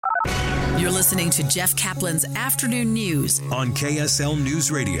You're listening to Jeff Kaplan's Afternoon News on KSL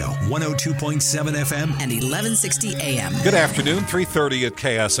News Radio, 102.7 FM and 1160 AM. Good afternoon, 3:30 at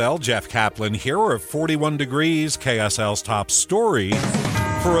KSL. Jeff Kaplan here. We're at 41 degrees, KSL's top story.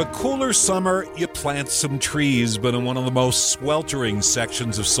 For a cooler summer, you plant some trees, but in one of the most sweltering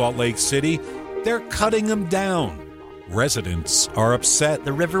sections of Salt Lake City, they're cutting them down. Residents are upset.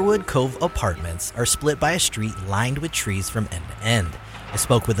 The Riverwood Cove apartments are split by a street lined with trees from end to end. I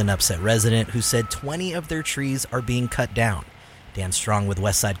spoke with an upset resident who said 20 of their trees are being cut down. Dan Strong with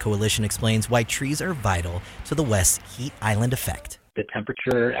Westside Coalition explains why trees are vital to the West's heat island effect. The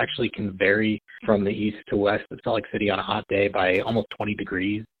temperature actually can vary from the east to west of Salt Lake City on a hot day by almost 20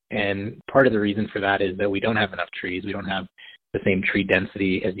 degrees. And part of the reason for that is that we don't have enough trees. We don't have the same tree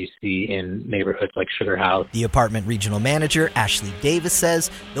density as you see in neighborhoods like Sugar House. The apartment regional manager, Ashley Davis,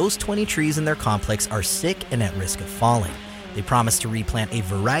 says those 20 trees in their complex are sick and at risk of falling. They promise to replant a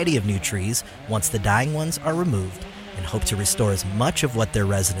variety of new trees once the dying ones are removed and hope to restore as much of what their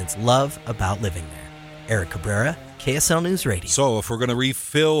residents love about living there. Eric Cabrera, KSL News Radio. So if we're going to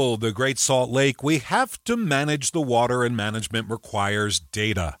refill the Great Salt Lake, we have to manage the water, and management requires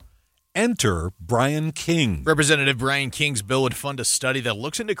data. Enter Brian King. Representative Brian King's bill would fund a study that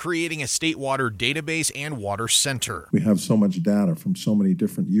looks into creating a state water database and water center. We have so much data from so many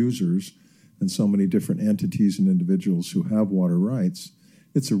different users and so many different entities and individuals who have water rights.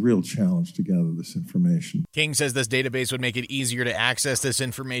 It's a real challenge to gather this information. King says this database would make it easier to access this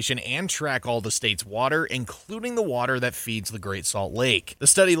information and track all the state's water, including the water that feeds the Great Salt Lake. The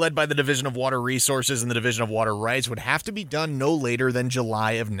study, led by the Division of Water Resources and the Division of Water Rights, would have to be done no later than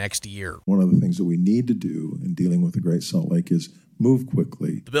July of next year. One of the things that we need to do in dealing with the Great Salt Lake is move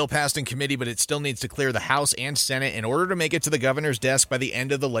quickly. The bill passed in committee, but it still needs to clear the House and Senate in order to make it to the governor's desk by the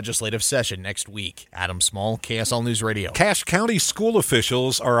end of the legislative session next week. Adam Small, KSL News Radio. Cache County school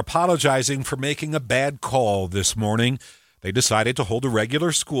officials are apologizing for making a bad call this morning. They decided to hold a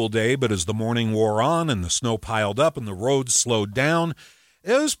regular school day, but as the morning wore on and the snow piled up and the roads slowed down,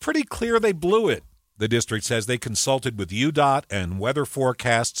 it was pretty clear they blew it. The district says they consulted with UDOT and weather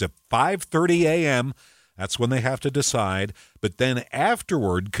forecasts at 5:30 a.m., That's when they have to decide. But then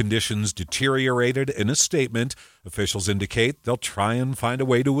afterward, conditions deteriorated. In a statement, officials indicate they'll try and find a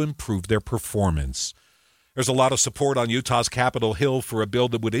way to improve their performance. There's a lot of support on Utah's Capitol Hill for a bill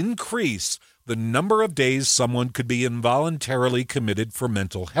that would increase the number of days someone could be involuntarily committed for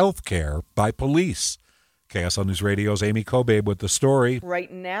mental health care by police. KSL News Radio's Amy Kobabe with the story. Right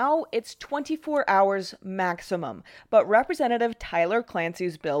now, it's 24 hours maximum, but Representative Tyler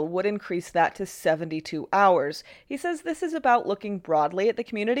Clancy's bill would increase that to 72 hours. He says this is about looking broadly at the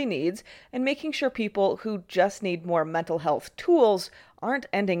community needs and making sure people who just need more mental health tools aren't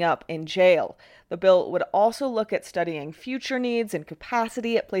ending up in jail. The bill would also look at studying future needs and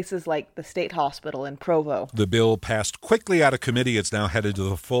capacity at places like the State Hospital in Provo. The bill passed quickly out of committee. It's now headed to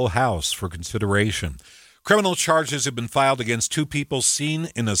the full House for consideration. Criminal charges have been filed against two people seen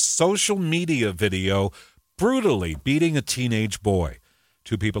in a social media video brutally beating a teenage boy.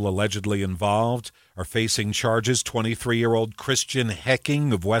 Two people allegedly involved are facing charges. 23-year-old Christian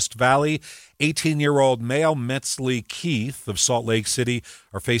Hecking of West Valley, 18-year-old male Metzley Keith of Salt Lake City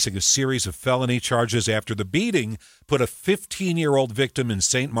are facing a series of felony charges after the beating put a 15-year-old victim in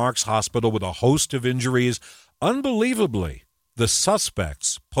St. Mark's Hospital with a host of injuries. Unbelievably, the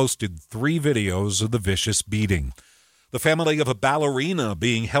suspects posted 3 videos of the vicious beating. The family of a ballerina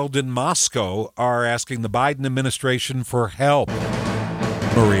being held in Moscow are asking the Biden administration for help.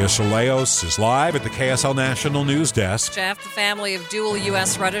 Maria Chaleos is live at the KSL National News Desk. Jeff, the family of dual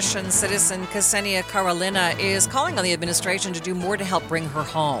U.S. Russian citizen Ksenia Karolina is calling on the administration to do more to help bring her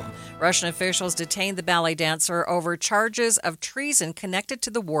home. Russian officials detained the ballet dancer over charges of treason connected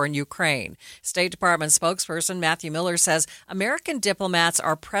to the war in Ukraine. State Department spokesperson Matthew Miller says American diplomats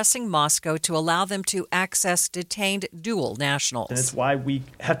are pressing Moscow to allow them to access detained dual nationals. And it's why we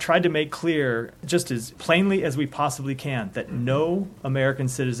have tried to make clear, just as plainly as we possibly can, that no American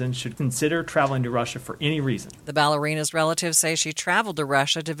citizen should consider traveling to Russia for any reason. The ballerina's relatives say she traveled to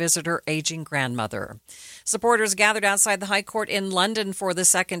Russia to visit her aging grandmother. Supporters gathered outside the High Court in London for the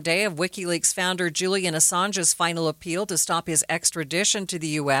second day of WikiLeaks founder Julian Assange's final appeal to stop his extradition to the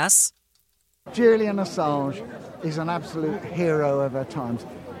U.S. Julian Assange is an absolute hero of our times.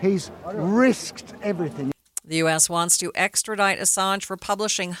 He's risked everything. The U.S. wants to extradite Assange for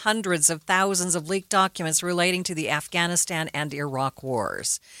publishing hundreds of thousands of leaked documents relating to the Afghanistan and Iraq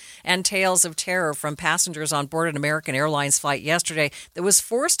wars. And tales of terror from passengers on board an American Airlines flight yesterday that was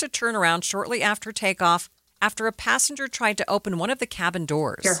forced to turn around shortly after takeoff after a passenger tried to open one of the cabin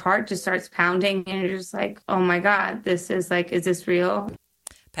doors. Your heart just starts pounding and you're just like, oh my God, is this real?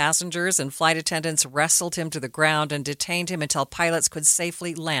 Passengers and flight attendants wrestled him to the ground and detained him until pilots could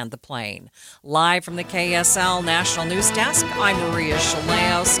safely land the plane. Live from the KSL National News Desk, I'm Maria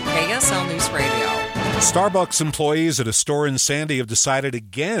Chaleos, KSL News Radio. Starbucks employees at a store in Sandy have decided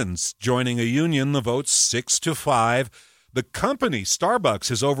against joining a union. The vote's 6-5. The company, Starbucks,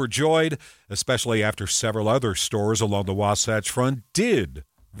 is overjoyed, especially after several other stores along the Wasatch Front did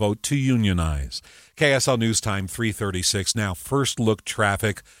vote to unionize. KSL News Time, 3:36. Now, first look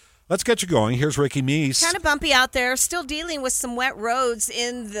traffic. Let's get you going. Here's Ricky Meese. Kind of bumpy out there. Still dealing with some wet roads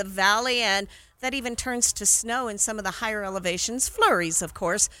in the valley, and that even turns to snow in some of the higher elevations. Flurries, of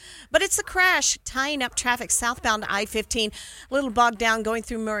course. But it's a crash tying up traffic southbound I-15. A little bogged down going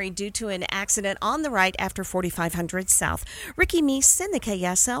through Murray due to an accident on the right after 4500 south. Ricky Meese in the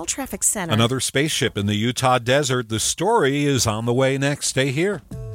KSL Traffic Center. Another spaceship in the Utah desert. The story is on the way next. Stay here.